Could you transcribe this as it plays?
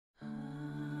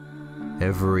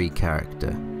every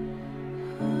character,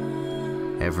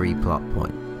 every plot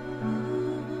point,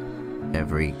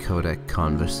 every codec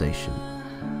conversation,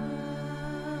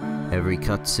 every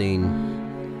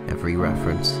cutscene, every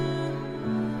reference,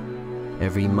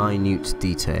 every minute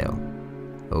detail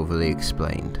overly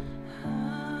explained.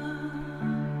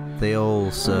 They all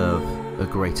serve a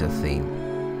greater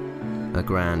theme, a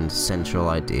grand central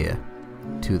idea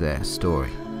to their story.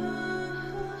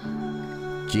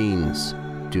 Genes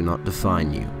do not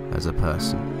define you as a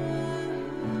person.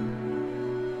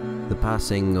 The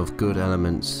passing of good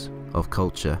elements of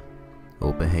culture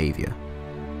or behavior.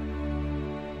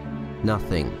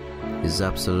 Nothing is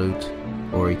absolute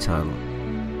or eternal.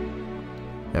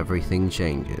 Everything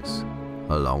changes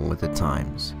along with the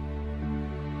times.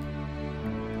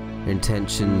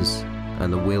 Intentions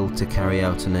and the will to carry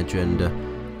out an agenda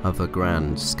of a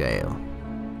grand scale.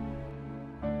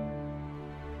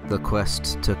 The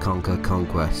quest to conquer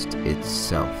conquest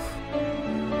itself.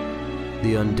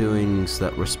 The undoings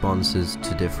that responses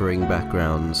to differing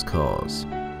backgrounds cause.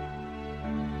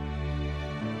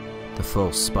 The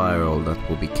false spiral that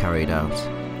will be carried out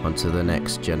onto the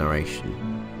next generation.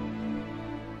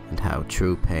 And how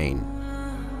true pain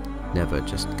never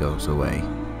just goes away.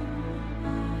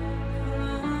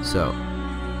 So,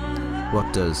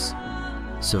 what does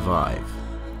survive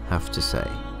have to say?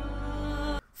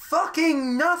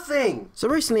 Fucking nothing! So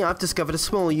recently I've discovered a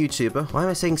small YouTuber, why am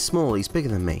I saying small, he's bigger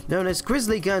than me, known as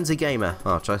Grizzly Guernsey Gamer.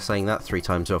 Oh, try saying that 3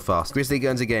 times real fast. Grizzly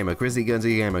Guernsey Gamer, Grizzly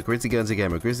Guernsey Gamer, Grizzly Guernsey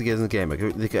Gamer, Grizzly Guernsey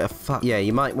Gamer, fuck. Yeah,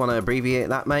 you might want to abbreviate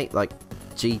that, mate, like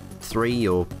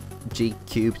G3 or G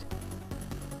cubed.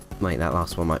 Mate, that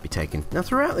last one might be taken. Now,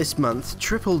 throughout this month,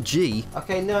 Triple G...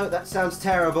 Okay, no, that sounds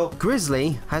terrible.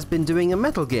 Grizzly has been doing a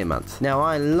Metal Gear month. Now,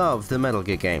 I love the Metal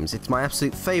Gear games. It's my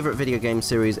absolute favourite video game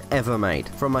series ever made.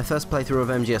 From my first playthrough of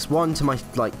MGS1 to my,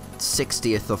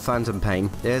 60th of Phantom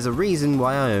Pain, there's a reason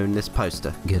why I own this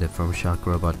poster. Get it from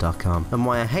sharkrobot.com. And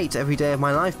why I hate every day of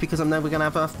my life, because I'm never going to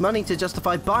have enough money to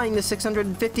justify buying the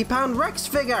 £650 Rex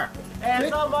figure. And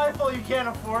it's not my fault you can't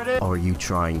afford it. Or are you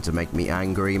trying to make me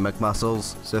angry,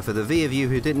 McMuscles? So for the V of you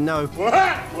who didn't know,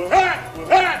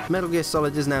 Metal Gear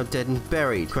Solid is now dead and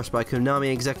buried, crushed by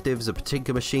Konami executives, a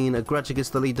particular machine, a grudge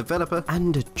against the lead developer,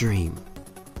 and a dream.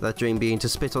 That dream being to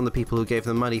spit on the people who gave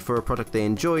them money for a product they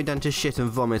enjoyed and to shit and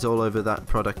vomit all over that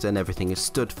product and everything it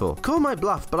stood for. Call my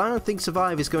bluff, but I don't think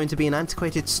Survive is going to be an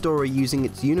antiquated story using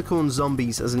its unicorn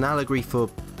zombies as an allegory for,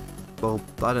 well,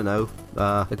 I don't know,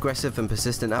 aggressive and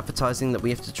persistent advertising that we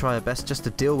have to try our best just to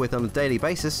deal with on a daily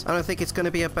basis. I don't think it's going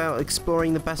to be about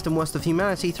exploring the best and worst of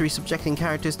humanity through subjecting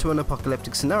characters to an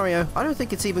apocalyptic scenario. I don't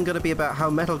think it's even going to be about how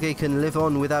Metal Gear can live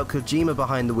on without Kojima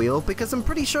behind the wheel, because I'm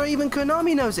pretty sure even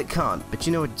Konami knows it can't. But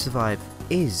you know what Survive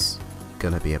is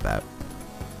going to be about?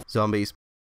 Zombies.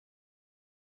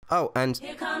 Oh, and...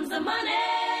 Here comes the money!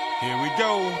 Here we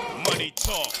go. Money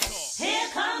talk. Here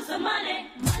comes the money!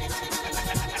 Money, money, money,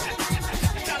 money,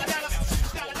 money,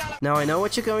 money. Now I know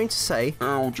what you're going to say.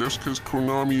 Oh, just because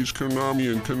Konami is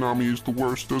Konami and Konami is the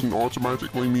worst doesn't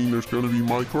automatically mean there's going to be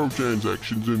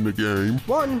microtransactions in the game.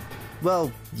 1,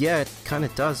 well, yeah, it kind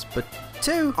of does, but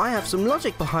 2, I have some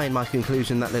logic behind my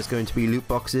conclusion that there's going to be loot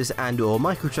boxes and or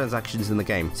microtransactions in the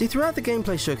game. See, throughout the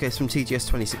gameplay showcase from TGS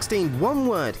 2016, one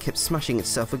word kept smashing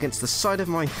itself against the side of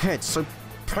my head so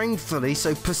painfully,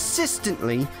 so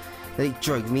persistently, that it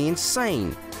drove me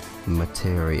insane.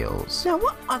 Materials. Now,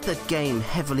 what other game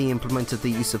heavily implemented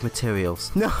the use of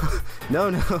materials? No,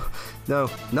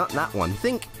 not that one.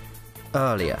 Think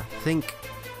earlier. Think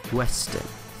Western.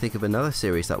 Think of another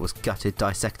series that was gutted,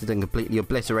 dissected, and completely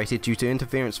obliterated due to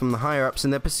interference from the higher-ups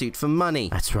in their pursuit for money.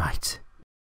 That's right.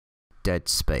 Dead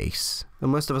Space.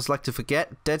 And most of us like to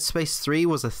forget, Dead Space 3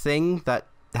 was a thing that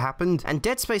happened, and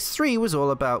Dead Space 3 was all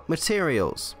about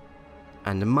materials.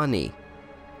 And money.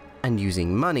 And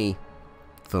using money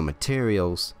for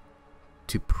materials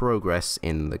to progress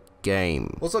in the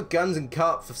game. Also guns and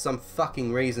carp for some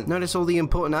fucking reason. Notice all the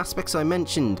important aspects I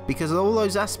mentioned, because all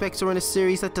those aspects are in a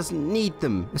series that doesn't need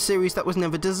them. A series that was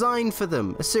never designed for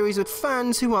them. A series with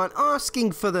fans who aren't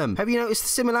asking for them. Have you noticed the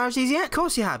similarities yet? Of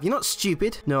course you have. You're not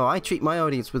stupid. No, I treat my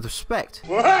audience with respect.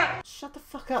 Shut the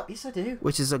fuck up. Yes, I do.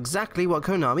 Which is exactly what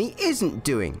Konami isn't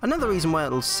doing. Another reason why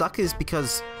it'll suck is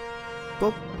because,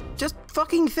 well, just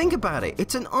fucking think about it.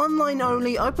 It's an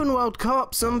online-only, open-world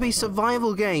co-op zombie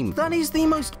survival game. That is the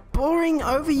most boring,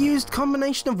 overused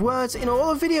combination of words in all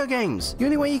of video games. The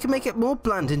only way you can make it more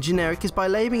bland and generic is by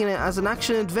labeling it as an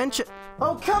action-adventure.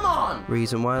 Oh, come on!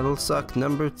 Reason why it'll suck.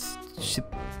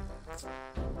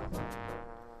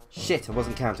 Shit, I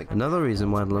wasn't counting. Another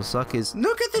reason why it'll suck is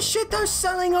look at the shit they're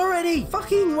selling already!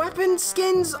 Fucking weapon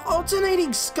skins,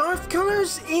 alternating scarf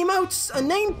colors, emotes, a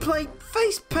nameplate,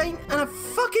 face paint, and a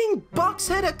fucking box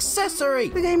head accessory!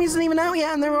 The game isn't even out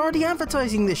yet and they're already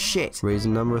advertising this shit.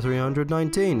 Reason number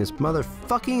 319 is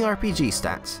motherfucking RPG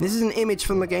stats. This is an image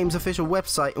from the game's official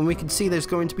website and we can see there's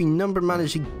going to be number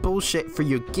managing bullshit for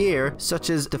your gear, such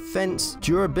as defense,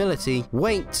 durability,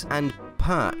 weight, and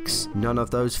perks. None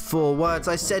of those 4 words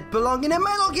I said belong in a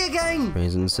Metal Gear game!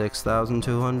 Reason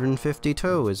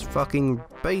 6252 is fucking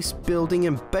base building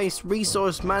and base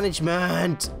resource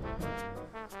management.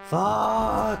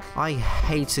 Fuck! I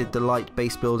hated the light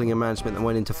base building and management that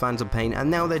went into Phantom Pain, and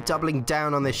now they're doubling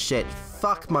down on this shit.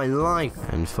 Fuck my life!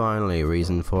 And finally,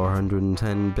 reason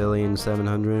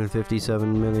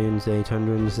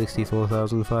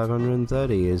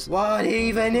 410,757,864,530 is what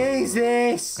even is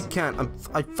this?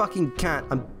 I fucking can't.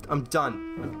 I'm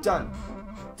done. I'm done.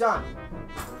 Done.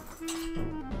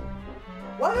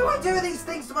 Why do I do these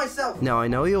things to myself? Now I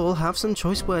know you all have some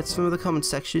choice words from the comment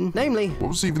section, namely... What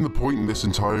was even the point in this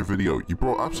entire video? You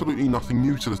brought absolutely nothing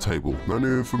new to the table. No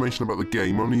new information about the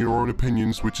game, only your own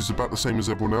opinions, which is about the same as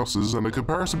everyone else's, and a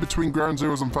comparison between Ground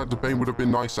Zeroes and Phantom Pain would have been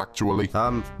nice, actually.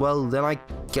 Well, then I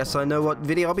guess I know what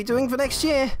video I'll be doing for next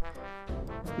year.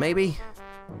 Maybe.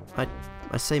 I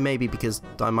say maybe because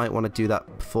I might want to do that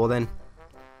before then.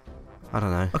 I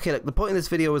don't know. Okay, look, the point of this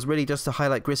video was really just to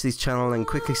highlight Grizzly's channel and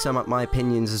quickly sum up my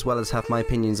opinions, as well as have my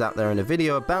opinions out there in a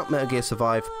video about Metal Gear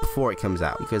Survive before it comes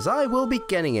out. Because I will be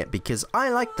getting it, because I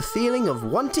like the feeling of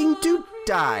wanting to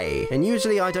die. And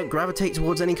usually I don't gravitate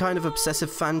towards any kind of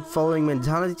obsessive fan-following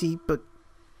mentality, but...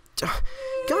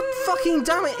 God fucking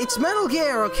damn it, it's Metal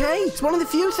Gear, okay? It's one of the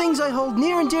few things I hold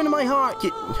near and dear to my heart.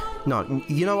 No,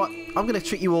 you know what? I'm gonna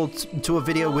treat you all to a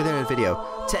video within a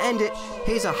video. To end it,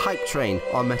 here's a hype train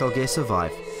on Metal Gear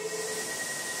Survive.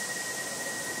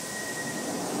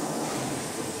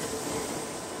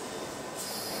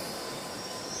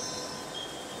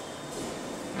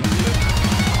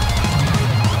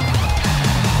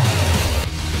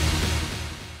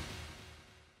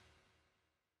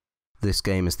 This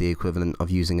game is the equivalent of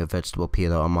using a vegetable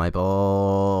peeler on my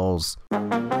balls.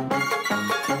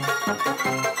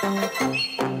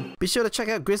 Be sure to check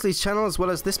out Grizzly's channel as well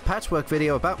as this patchwork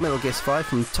video about Metal Gear Survive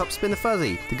from Topspin the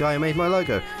Fuzzy, the guy who made my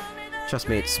logo. Trust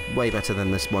me, it's way better than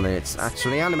this one, and it's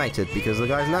actually animated because the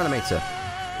guy's an animator.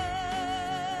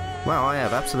 Wow, I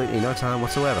have absolutely no talent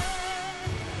whatsoever.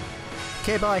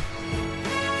 Okay, bye.